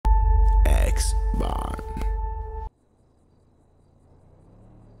X Bond.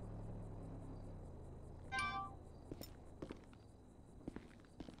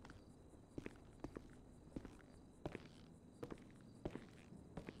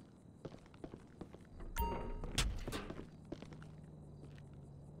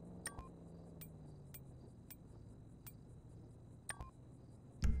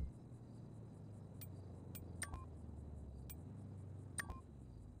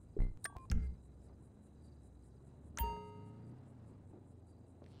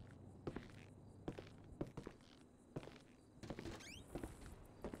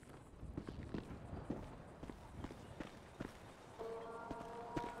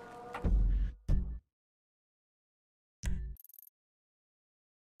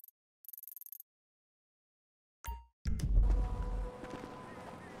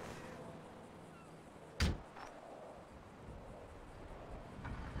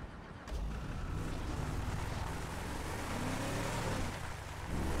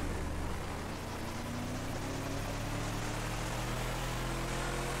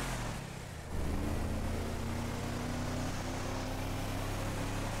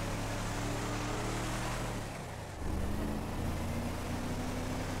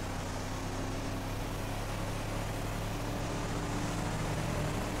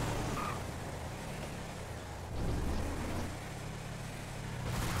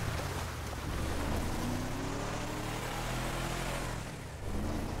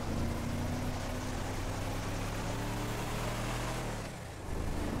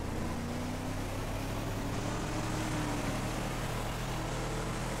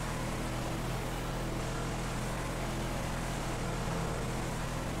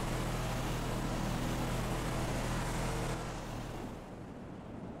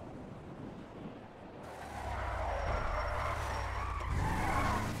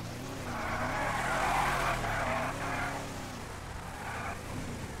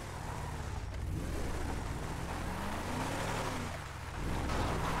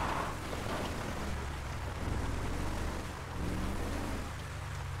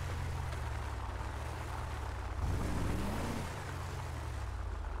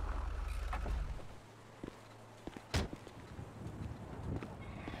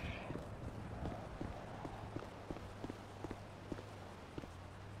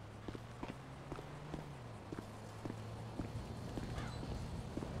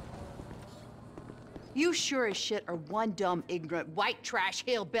 You sure as shit are one dumb, ignorant, white trash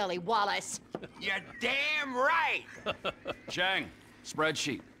hillbilly, Wallace. You're damn right! Chang,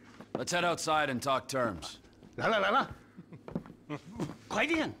 spreadsheet. Let's head outside and talk terms. 来了来了，快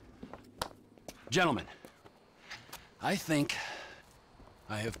点！ Gentlemen, I think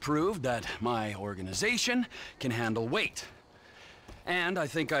I have proved that my organization can handle weight. And I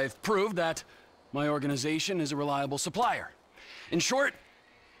think I've proved that my organization is a reliable supplier. In short,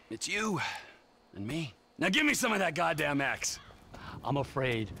 it's you and me. Now give me some of that goddamn X. I'm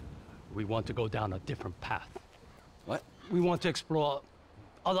afraid we want to go down a different path. What? We want to explore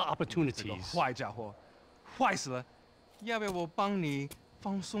other opportunities. 坏家伙，坏死了！要不要我帮你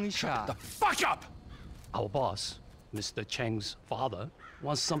放松一下 The fuck up! Our boss, Mr. Cheng's father,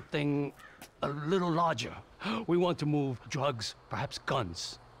 wants something a little larger. We want to move drugs, perhaps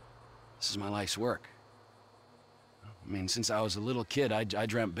guns. This is my life's work. I mean, since I was a little kid, I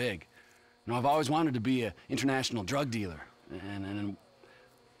dreamt big. You know, I've always wanted to be an international drug dealer and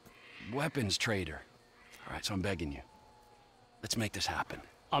a weapons trader. All right, so I'm begging you. Let's make this happen.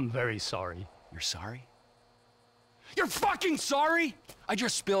 I'm very sorry. You're sorry? You're fucking sorry? I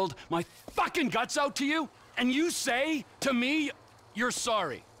just spilled my fucking guts out to you, and you say to me, you're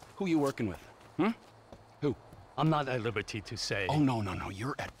sorry. Who you working with? Who? I'm not at liberty to say. Oh, no,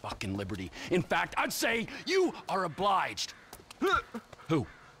 you're at fucking liberty. In fact, I'd say you are obliged. Who?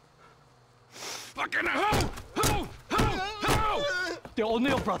 Fucking who? The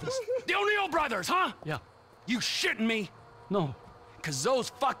O'Neill brothers. The O'Neill brothers, huh? Yeah. You shitting me? No. Cause those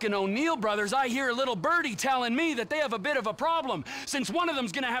fucking O'Neill brothers, I hear a little birdie telling me that they have a bit of a problem, since one of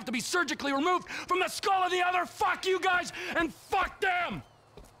them's gonna have to be surgically removed from the skull of the other. Fuck you guys, and fuck them!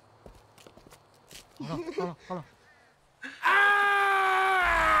 Hold on. Ah!